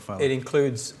else's profiler? It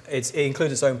includes its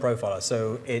own profiler.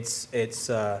 So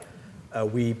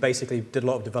we basically did a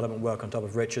lot of development work on top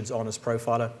of Richard's Honors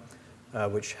profiler,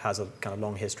 which has a kind of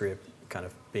long history of kind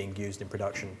of being used in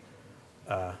production.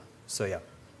 So yeah.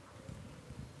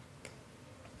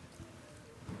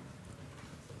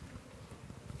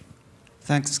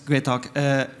 Thanks, great talk.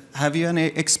 Have you any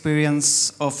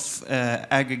experience of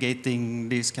aggregating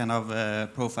this kind of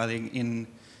profiling in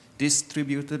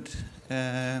distributed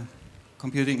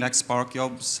computing, like Spark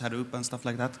jobs, Hadoop, and stuff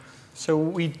like that? So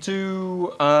we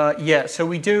do, yeah. So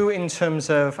we do in terms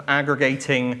of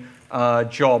aggregating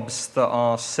jobs that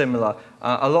are similar.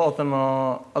 A lot of them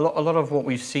are a lot of what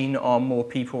we've seen are more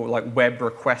people like web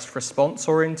request response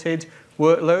oriented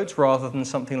workloads rather than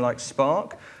something like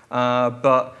Spark.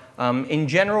 But in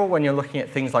general, when you're looking at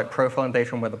things like profiling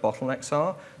data and where the bottlenecks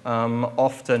are,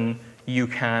 often you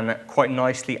can quite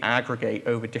nicely aggregate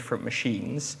over different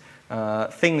machines.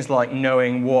 Things like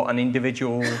knowing what an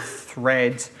individual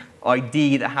thread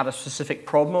ID that had a specific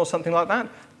problem or something like that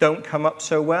don't come up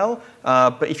so well.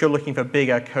 But if you're looking for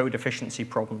bigger code efficiency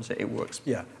problems, it works.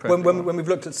 Yeah. When we've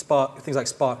looked at Spark, things like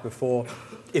Spark before,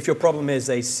 if your problem is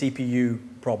a CPU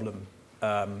problem,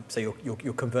 so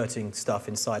you're converting stuff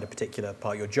inside a particular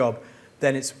part of your job,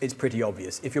 then it's pretty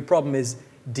obvious. If your problem is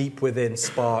deep within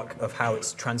Spark of how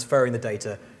it's transferring the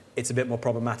data, it's a bit more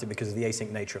problematic because of the async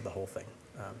nature of the whole thing.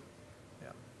 Yeah.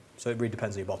 So it really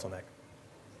depends on your bottleneck.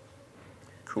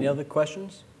 Cool. Any other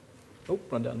questions? Oh,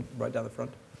 right down the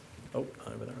front. Oh,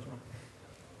 over there as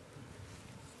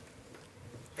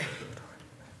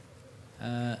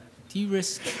well. Do you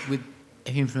risk,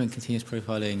 if you implement continuous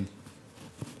profiling,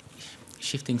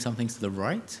 shifting some things to the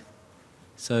right?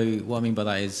 So what I mean by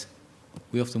that is,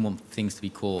 we often want things to be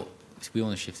caught, we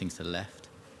want to shift things to the left.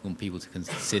 We want people to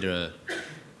consider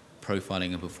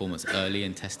profiling and performance early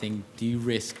in testing. Do you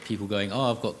risk people going, oh,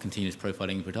 I've got continuous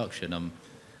profiling in production, I'm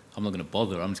not going to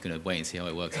bother, I'm just going to wait and see how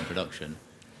it works in production?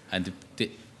 And do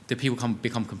people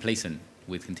become complacent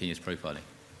with continuous profiling?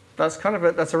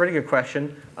 That's a really good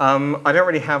question. I don't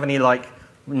really have any like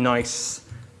nice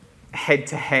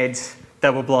head-to-head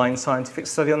double-blind scientific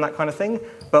study on that kind of thing.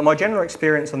 But my general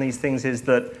experience on these things is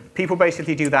that people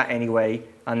basically do that anyway,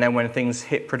 and then when things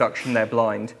hit production, they're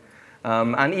blind.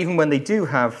 And even when they do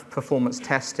have performance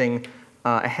testing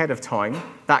ahead of time,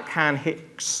 that can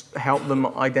help them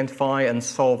identify and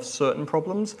solve certain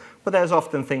problems, but there's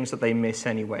often things that they miss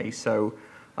anyway. So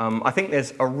I think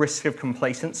there's a risk of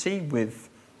complacency with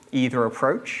either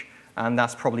approach, and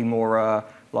that's probably more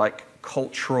like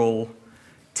cultural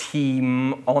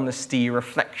team honesty,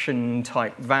 reflection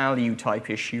type, value type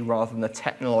issue rather than a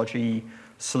technology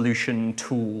solution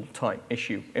tool type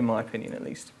issue, in my opinion at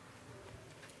least.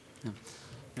 Yeah.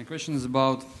 My question is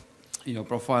about your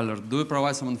profiler. Do you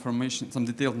provide some information, some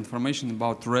detailed information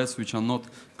about threads which are not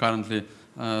currently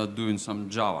doing some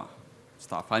Java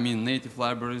stuff? I mean native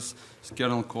libraries,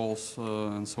 kernel calls,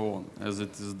 and so on, as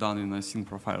it is done in async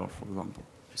profiler, for example.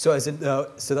 So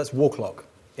so that's walk log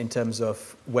in terms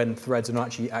of when threads are not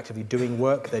actually actively doing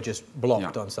work, they're just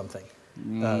blocked on something.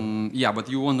 Yeah, but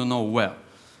you want to know where.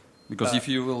 Because if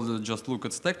you will just look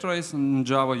at stack trace in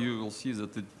Java, you will see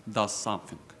that it does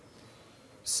something.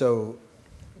 So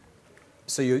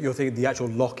you're thinking the actual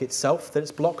lock itself that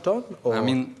it's blocked on? Or? I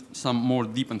mean, some more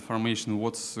deep information,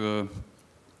 what's where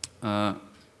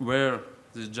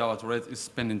the Java thread is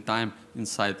spending time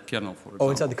inside kernel, for example. Oh,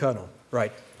 inside the kernel,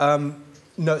 right.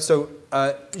 No, so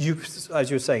as you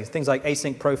were saying, things like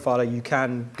async profiler, you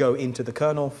can go into the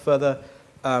kernel further.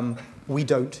 We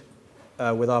don't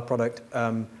with our product,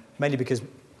 mainly because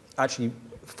actually,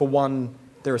 for one,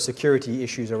 there are security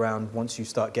issues around once you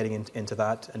start getting into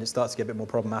that, and it starts to get a bit more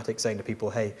problematic saying to people,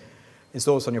 hey,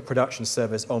 install this on your production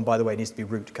service, oh, and by the way, it needs to be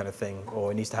root kind of thing,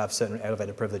 or it needs to have certain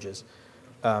elevated privileges.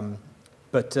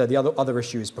 But the other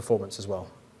issue is performance as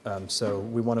well. So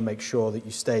we want to make sure that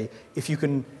you stay, if you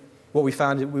can what we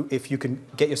found, if you can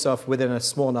get yourself within a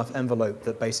small enough envelope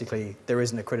that basically there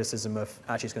isn't a criticism of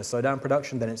actually it's going to slow down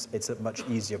production, then it's a much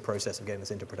easier process of getting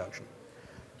this into production.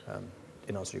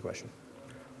 In answer to your question.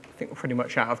 I think we're pretty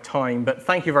much out of time, but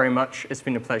thank you very much. It's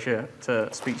been a pleasure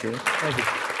to speak to you. Thank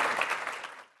you.